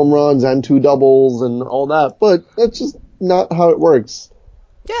 2 home runs and 2 doubles and all that, but that's just not how it works.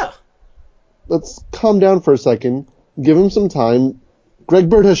 Yeah. Let's calm down for a second. Give him some time. Greg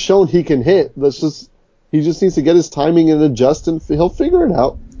Bird has shown he can hit. He just needs to get his timing and adjust, and he'll figure it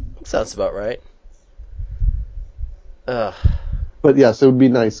out. Sounds about right. But yes, it would be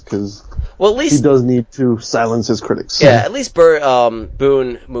nice because at least he does need to silence his critics. Yeah, at least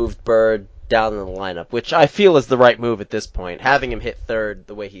Boone moved Bird down in the lineup, which I feel is the right move at this point. Having him hit third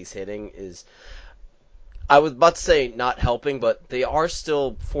the way he's hitting is, I was about to say not helping, but they are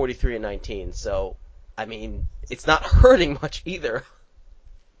still 43-19, so, I mean, it's not hurting much either.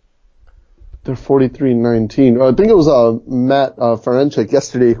 They're 43-19. I think it was Matt Ferenchik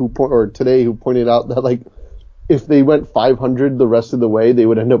yesterday today who pointed out that like if they went 500 the rest of the way, they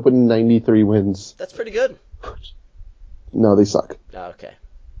would end up with 93 wins. That's pretty good. No, they suck. Oh, okay.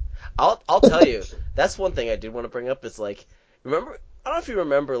 I'll tell you, that's one thing I did want to bring up is like, remember, I don't know if you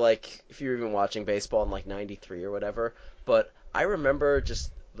remember, like, if you were even watching baseball in like 93 or whatever, but I remember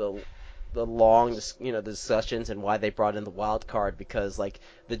just the long, the discussions and why they brought in the wild card, because like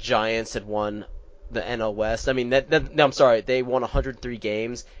the Giants had won the NL West. I mean, no, I'm sorry, they won 103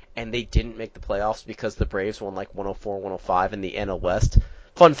 games and they didn't make the playoffs because the Braves won like 104, 105 in the NL West.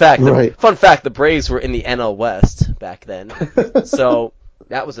 Fun fact, the Braves were in the NL West back then, so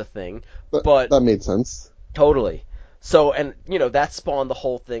that was a thing. But that made sense. Totally. So, and that spawned the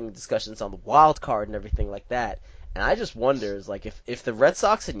whole thing, discussions on the wild card and everything like that. And I just wonder, is like if the Red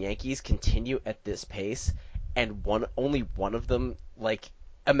Sox and Yankees continue at this pace, and only one of them, like,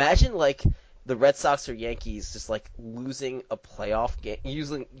 imagine like the Red Sox or Yankees just like losing a playoff game,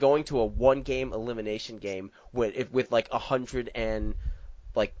 using going to a one game elimination game with like 102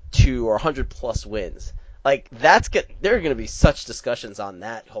 or 100 plus wins. Like there are gonna be such discussions on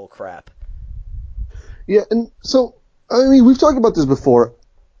that whole crap. Yeah, and so I mean, we've talked about this before,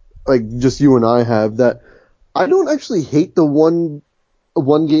 like just you and I have that. I don't actually hate the one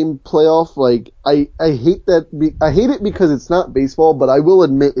game playoff. Like I hate that. I hate it because it's not baseball, but I will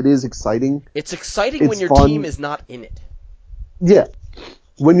admit it is exciting. It's exciting when It's your team fun. is not in it. Yeah,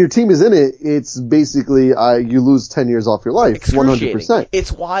 when your team is in it, it's basically you lose 10 years off your life, Excruciating. 100%.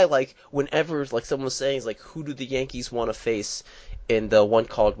 It's why like whenever like someone was saying like who do the Yankees want to face in the one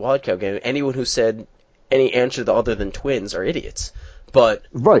called wild card game, anyone who said any answer other than Twins are idiots. But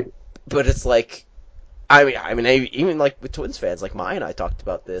Right. but it's like even like with Twins fans, like Maya and I talked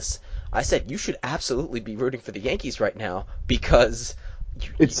about this. I said you should absolutely be rooting for the Yankees right now because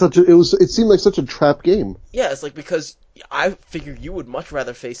It seemed like such a trap game. yeah, it's like because I figure you would much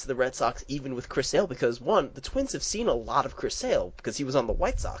rather face the Red Sox even with Chris Sale because one, the Twins have seen a lot of Chris Sale because he was on the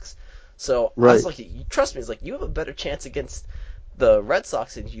White Sox. So I was Right. like, trust me, it's like you have a better chance against the Red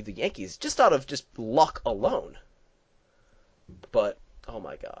Sox than you the Yankees just out of just luck alone. But oh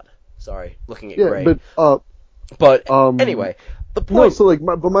my God, sorry, looking at Yeah, Gray. but But um anyway, the no, point. so like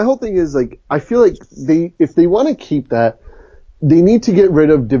my whole thing is like I feel like if they want to keep that, they need to get rid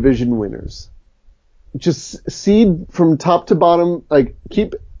of division winners. Just seed from top to bottom, like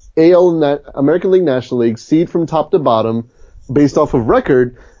keep American League, National League, seed from top to bottom based off of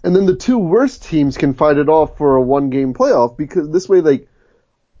record, and then the two worst teams can fight it off for a one game playoff because this way, like,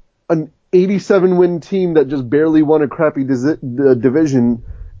 an 87 win team that just barely won a crappy division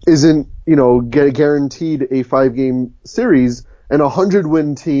isn't, guaranteed a 5 game series, and a 100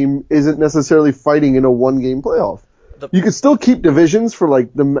 win team isn't necessarily fighting in a 1 game playoff. The You could still keep divisions for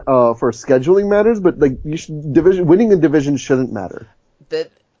like for scheduling matters, but like winning a division shouldn't matter.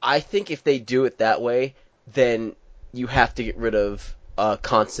 that I think if they do it that way, then you have to get rid of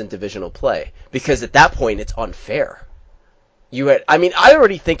constant divisional play because at that point it's unfair. I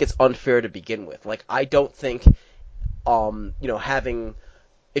already think it's unfair to begin with. Like, I don't think, having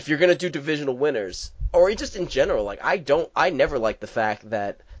if you're gonna do divisional winners or just in general, like I never like the fact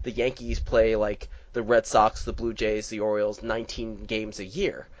that the Yankees play like the Red Sox, the Blue Jays, the Orioles 19 games a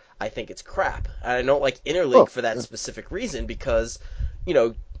year. I think it's crap. And I don't like interleague Oh, for that specific reason because, you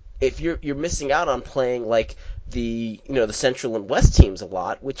know, if you're missing out on playing like the Central and West teams a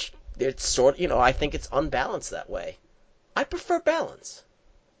lot, which it's I think it's unbalanced that way. I prefer balance,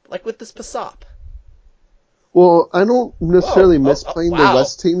 like with this PASOP. well, I don't Whoa! necessarily miss playing the Wow!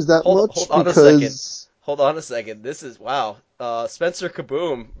 West teams that Hold much on a second. because Hold on a second. This is wow. Spencer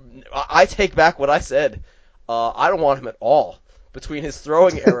Kaboom. I take back what I said. I don't want him at all. Between his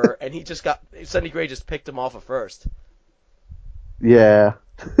throwing error and Sonny Gray just picked him off at first. yeah.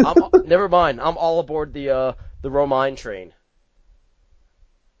 I'm never mind. I'm all aboard the Romine train.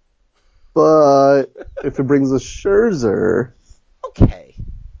 But if it brings a Scherzer, Okay.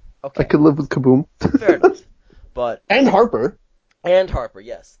 I Okay. could live with Kaboom. Fair enough. But And Harper. and Harper,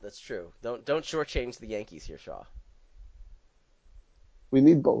 yes, that's true. Don't shortchange the Yankees here, Shaw. We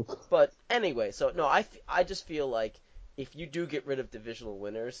need both. But anyway, so no, I just feel like if you do get rid of divisional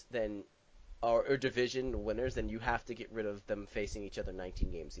winners, then or division winners, then you have to get rid of them facing each other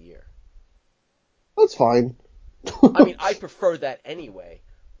 19 games a year. That's fine. I mean, I prefer that anyway,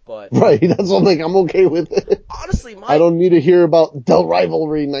 but Right, that's what I'm like, I'm okay with it. honestly, I don't need to hear about Del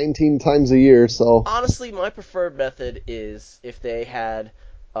rivalry 19 times a year, so. my preferred method is if they had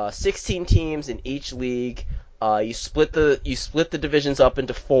 16 teams in each league. You split the divisions up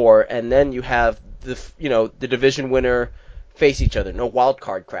into four, and then you have the division winner face each other. No wild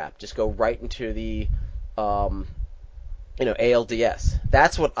card crap. Just go right into the um, ALDS.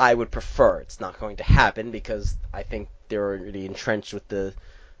 That's what I would prefer. It's not going to happen because I think they're already entrenched with the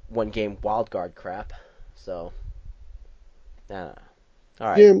one game wild card crap. So, all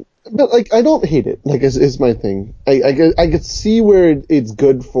right. Yeah, but like I don't hate it. Like is my thing. I could see where it's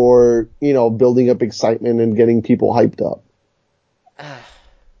good for building up excitement and getting people hyped up.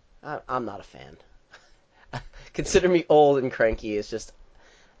 I'm not a fan. Consider me old and cranky. It's just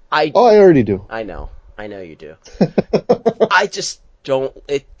I Oh, I already do. I know you do. I just don't.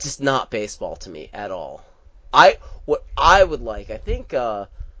 It's just not baseball to me at all. What I would like. I think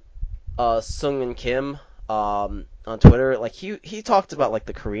Sung Kim on Twitter, like he talked about like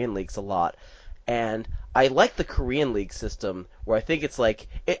the Korean leagues a lot, and I like the Korean league system where I think it's like,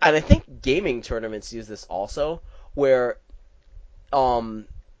 and I think gaming tournaments use this also, where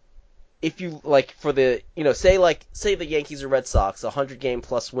if you like for the say the Yankees or Red Sox, a 100-game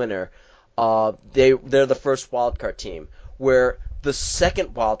plus winner, they're the first wild card team, where the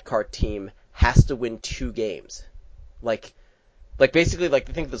second wild card team has to win 2 games. Like basically, like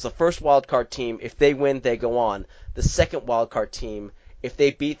I think there's the first wild card team. If they win, they go on. The second wild card team, if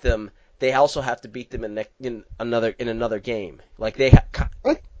they beat them, they also have to beat them in another game. Like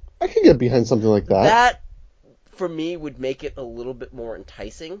I can get behind something like that. that for me would make it a little bit more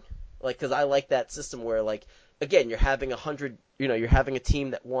enticing. Like, because I like that system where, like, again, you're having you're having a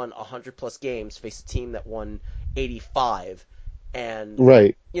team that won 100 plus games face a team that won 85, and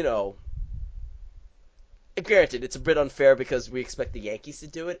Right. Granted, it's a bit unfair because we expect the Yankees to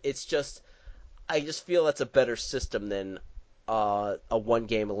do it. I just feel that's a better system than a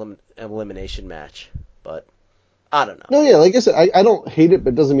one-game elimination match. But I don't know. No, yeah, like I said, I don't hate it,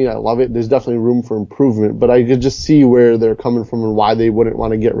 but it doesn't mean I love it. There's definitely room for improvement, but I could just see where they're coming from and why they wouldn't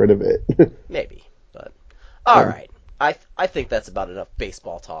want to get rid of it. Maybe, but all right. I think that's about enough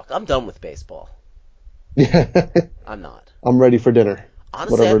baseball talk. I'm done with baseball. Yeah. I'm not. I'm ready for dinner.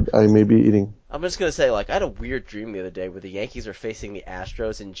 Honestly, Whatever I may be eating. I'm just gonna say, like, I had a weird dream the other day where the Yankees are facing the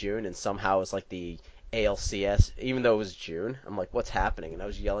Astros in June, and somehow it's like the ALCS, even though it was June. I'm like, what's happening? And I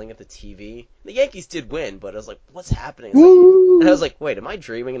was yelling at the TV. The Yankees did win, but I was like, what's happening? And I was like, wait, am I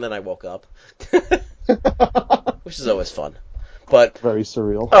dreaming? And then I woke up, which is always fun. But Very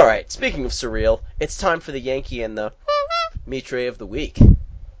surreal. all right, speaking of surreal, it's time for the Yankee and the Mitre of the week.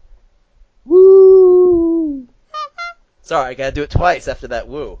 Woo! Sorry, I gotta do it twice after that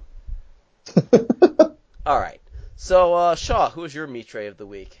woo. All right. So, Shaw, who is your Mitre of the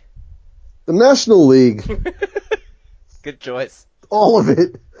week? The National League. Good choice. All of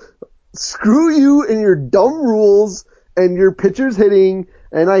it. Screw you and your dumb rules and your pitchers hitting,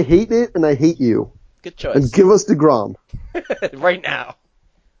 and I hate it and I hate you. Good choice. And give us DeGrom. Right now.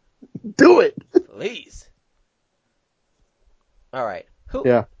 Do it! Please. All right. Who?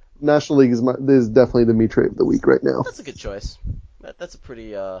 Yeah. National League is definitely the Mitre of the week right now. That's a good choice. That's a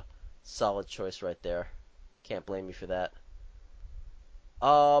pretty solid choice right there. Can't blame you for that.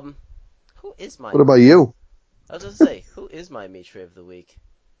 Who is my? What about you? I was gonna say, who is my Mitre of the week?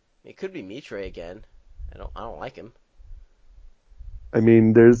 It could be Mitre again. I don't like him. I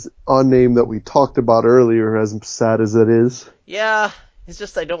mean, there's a name that we talked about earlier, as sad as it is. Yeah, it's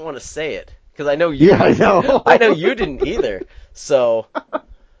just I don't want to say it because I know you. Yeah, I know. I know you didn't either. So,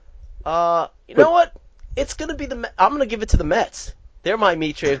 you know what? It's gonna be I'm gonna give it to the Mets. They're my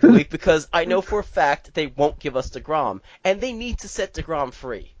Mitre of the week because I know for a fact they won't give us DeGrom, and they need to set DeGrom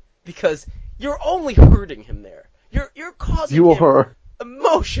free because you're only hurting him there. You're causing him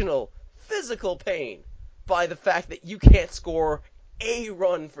emotional, physical pain by the fact that you can't score a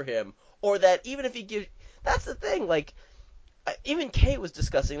run for him, or that even if he gives. That's the thing. Like, even Kay was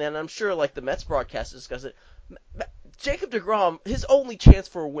discussing that, and I'm sure like the Mets broadcaster discussed it. Jacob DeGrom, his only chance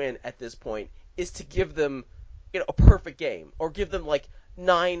for a win at this point is to give them, a perfect game, or give them like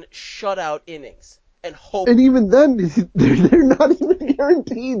 9 shutout innings, and hope. And even then, they're not even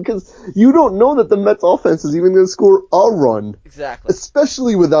guaranteed because you don't know that the Mets offense is even going to score a run. Exactly.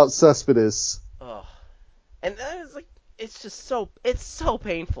 Especially without Cespedes. Oh. And that is like, it's so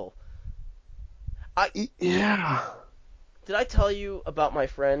painful. Yeah. Did I tell you about my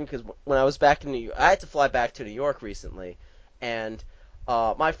friend? Because when I was back in New York, I had to fly back to New York recently, and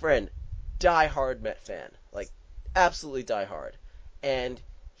my friend, die-hard Met fan, like absolutely die-hard, and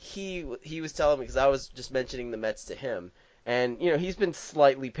he was telling me because I was just mentioning the Mets to him, and he's been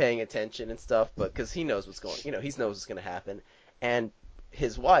slightly paying attention and stuff, but because he knows he knows what's going to happen, and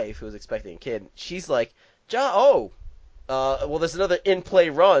his wife, who was expecting a kid, she's like, well, there's another in-play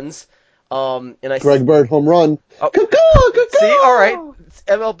runs. And Greg Bird home run. Oh, caw-caw! See, all right, it's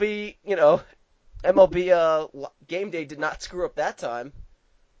MLB, MLB game day did not screw up that time.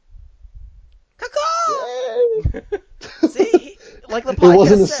 See, like the podcast It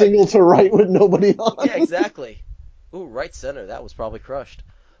wasn't a said. single to right with nobody on. Yeah, exactly. Ooh, right center, that was probably crushed.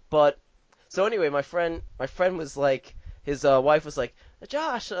 But so anyway, my friend was like, his wife was like,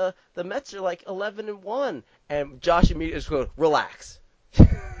 Josh, the Mets are like 11-1, and Josh immediately just goes, relax.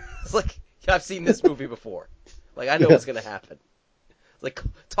 It's like, I've seen this movie before. Like, I know what's gonna happen. It's like,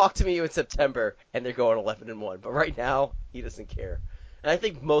 talk to me in September, and they're going 11-1. But right now, he doesn't care. And I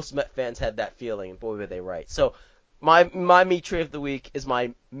think most Met fans had that feeling, and boy, were they right. So, my Mitre of the week is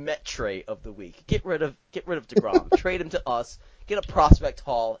my Metre of the week. Get rid of DeGrom. Trade him to us. Get a prospect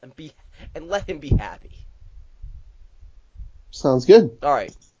haul, and let him be happy. Sounds good. All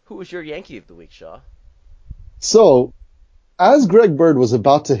right. Who was your Yankee of the week, Shaw? So, as Greg Bird was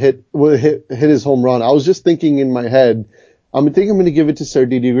about to hit his home run, I was just thinking in my head, I'm going to give it to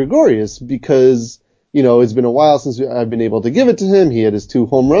Sardini Gregorius because, it's been a while since I've been able to give it to him. He had his 2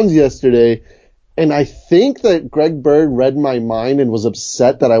 home runs yesterday. And I think that Greg Bird read my mind and was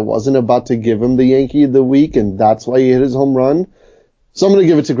upset that I wasn't about to give him the Yankee of the week, and that's why he hit his home run. So I'm going to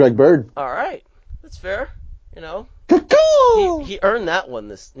give it to Greg Bird. All right. That's fair. Caw-caw! He earned that one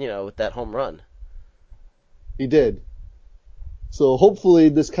with that home run. He did. So hopefully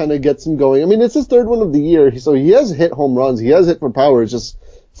this kind of gets him going. I mean, it's his 3rd one of the year, so he has hit home runs. He has hit for power. It's just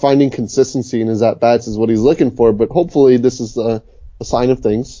finding consistency in his at-bats is what he's looking for. But hopefully this is a sign of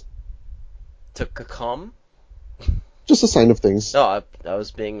things. To come? Just a sign of things. No, I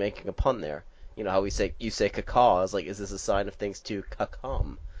was making a pun there. You know how you say cacaw. I was like, is this a sign of things to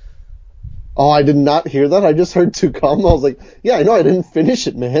come? Oh, I did not hear that. I just heard to come. I was like, yeah, I know. I didn't finish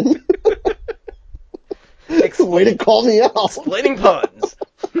it, man. Way to call me out. Explaining puns.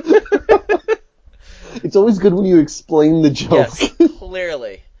 It's always good when you explain the joke. Yes,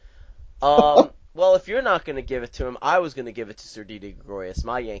 clearly. Well, if you're not going to give it to him, I was going to give it to Sardini Gregorius,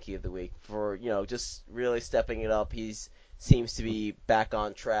 my Yankee of the week, for, just really stepping it up. He seems to be back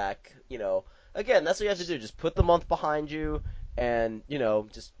on track. Again, that's what you have to do. Just put the month behind you and,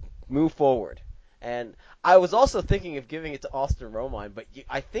 just move forward. And I was also thinking of giving it to Austin Romine, but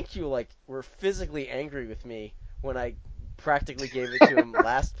I think you, were physically angry with me when I practically gave it to him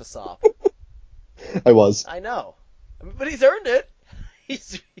last PSOP. I was. I know. But he's earned it.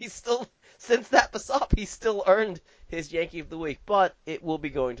 He's still... Since that PSOP, he's still earned his Yankee of the Week, but it will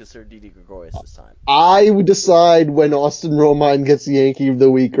be going to Sardini Gregorius this time. I would decide when Austin Romine gets the Yankee of the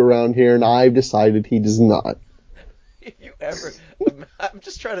Week around here, and I've decided he does not. If you ever... I'm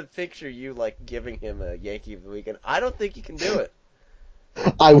just trying to picture you, giving him a Yankee of the Week, and I don't think you can do it.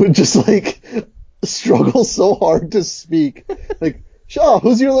 I would just, struggle so hard to speak. Shaw,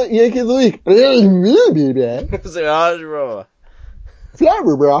 who's your Yankee of the Week?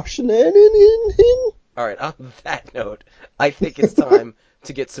 Alright, on that note, I think it's time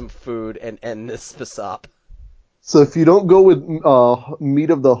to get some food and end this PSOP. So if you don't go with Meat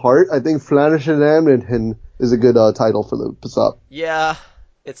of the Heart, I think Flannishan is a good title for the PSOP. Yeah,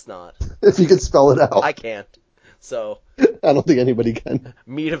 it's not. If you could spell it out. I can't. So. I don't think anybody can.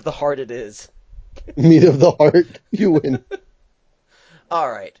 Meat of the Heart it is. Meat of the Heart, you win.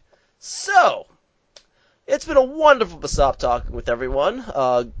 Alright, so... It's been a wonderful PSOP talking with everyone.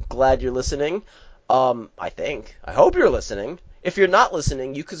 Glad you're listening. I hope you're listening. If you're not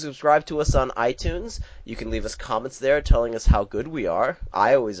listening, you can subscribe to us on iTunes. You can leave us comments there telling us how good we are.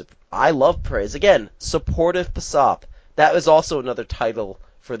 I love praise. Again, supportive PSOP. That is also another title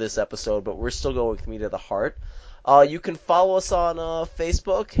for this episode, but we're still going with Meat of the Heart. You can follow us on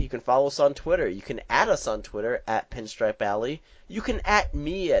Facebook. You can follow us on Twitter. You can add us on Twitter at Pinstripe Alley. You can at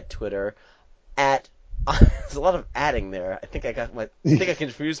me at Twitter at... There's a lot of adding there. I think I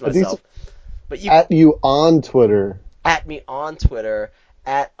confused myself. But you on Twitter. At me on Twitter.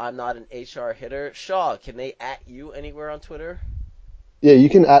 At I'm not an HR hitter. Shaw, can they at you anywhere on Twitter? Yeah, you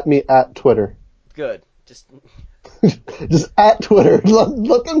can at me at Twitter. Good. Just at Twitter.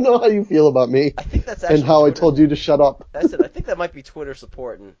 Let them know how you feel about me. I think that's actually and how Twitter. I told you to shut up. That's it. I think that might be Twitter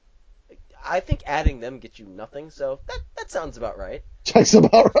support, and I think adding them gets you nothing. So that sounds about right. Checks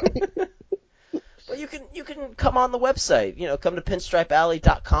about right. But you can come on the website, come to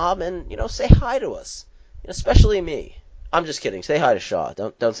pinstripealley.com and, say hi to us. Especially me. I'm just kidding. Say hi to Shaw.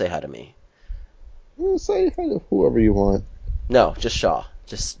 Don't say hi to me. Say hi to whoever you want. No, just Shaw.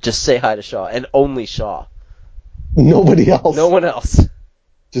 Just say hi to Shaw. And only Shaw. Nobody else. No one else.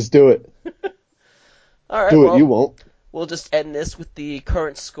 Just do it. All right. Do it. You won't. We'll just end this with the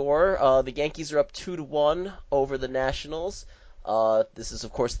current score. The Yankees are up 2-1 over the Nationals. This is,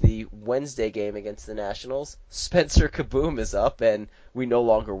 of course, the Wednesday game against the Nationals. Spencer Kaboom is up, and we no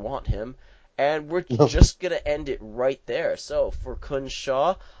longer want him. And we're just going to end it right there. So, for Kun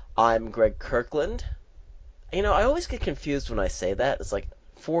Shaw, I'm Greg Kirkland. I always get confused when I say that. It's like,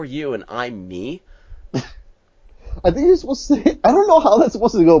 for you, and I'm me. I think you're supposed to say, I don't know how that's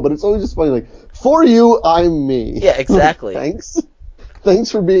supposed to go, but it's always just funny, for you, I'm me. Yeah, exactly.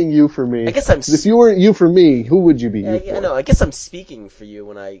 Thanks for being you for me. I guess if you weren't you for me, who would you be you for? Yeah, no, I guess I'm speaking for you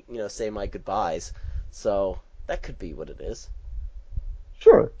when I, say my goodbyes. So, that could be what it is.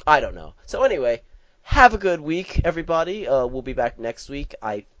 Sure. I don't know. So anyway, have a good week, everybody. We'll be back next week,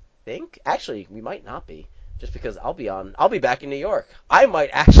 I think. Actually, we might not be, just because I'll be back in New York. I might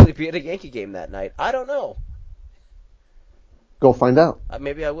actually be at a Yankee game that night. I don't know. Go find out.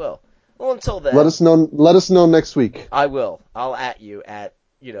 Maybe I will. Well, until then. Let us know next week. I will. I'll at you at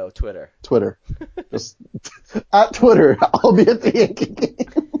Twitter. Twitter. Just at Twitter. I'll be at the Yankee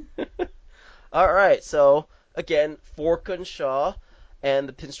game. All right, so again, for Shaw and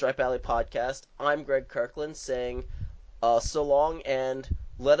the Pinstripe Alley podcast, I'm Greg Kirkland saying so long and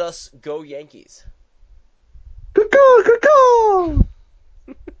let us go Yankees. Caw.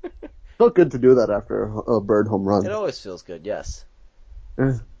 Felt good to do that after a Bird home run. It always feels good, yes.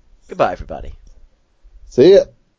 Yeah. Goodbye, everybody. See ya.